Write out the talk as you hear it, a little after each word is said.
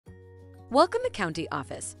Welcome to County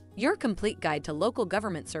Office, your complete guide to local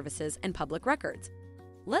government services and public records.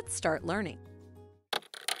 Let's start learning.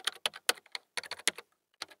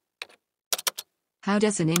 How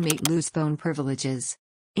does an inmate lose phone privileges?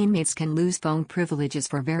 Inmates can lose phone privileges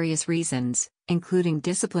for various reasons, including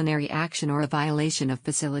disciplinary action or a violation of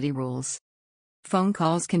facility rules. Phone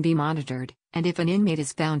calls can be monitored, and if an inmate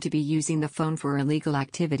is found to be using the phone for illegal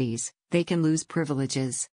activities, they can lose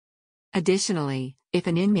privileges. Additionally, if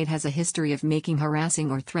an inmate has a history of making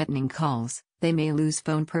harassing or threatening calls, they may lose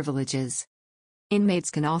phone privileges. Inmates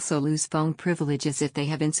can also lose phone privileges if they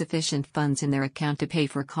have insufficient funds in their account to pay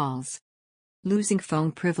for calls. Losing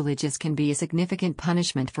phone privileges can be a significant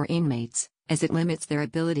punishment for inmates, as it limits their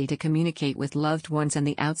ability to communicate with loved ones and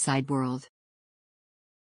the outside world.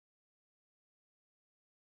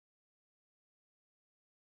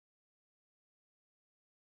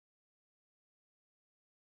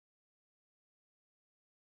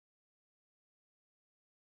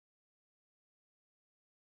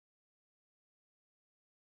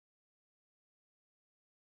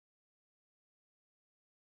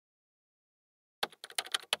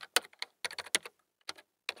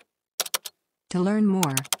 To learn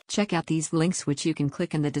more, check out these links which you can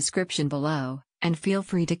click in the description below, and feel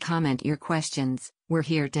free to comment your questions. We're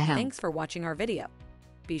here to help. Thanks for watching our video.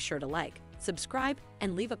 Be sure to like, subscribe,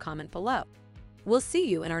 and leave a comment below. We'll see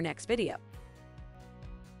you in our next video.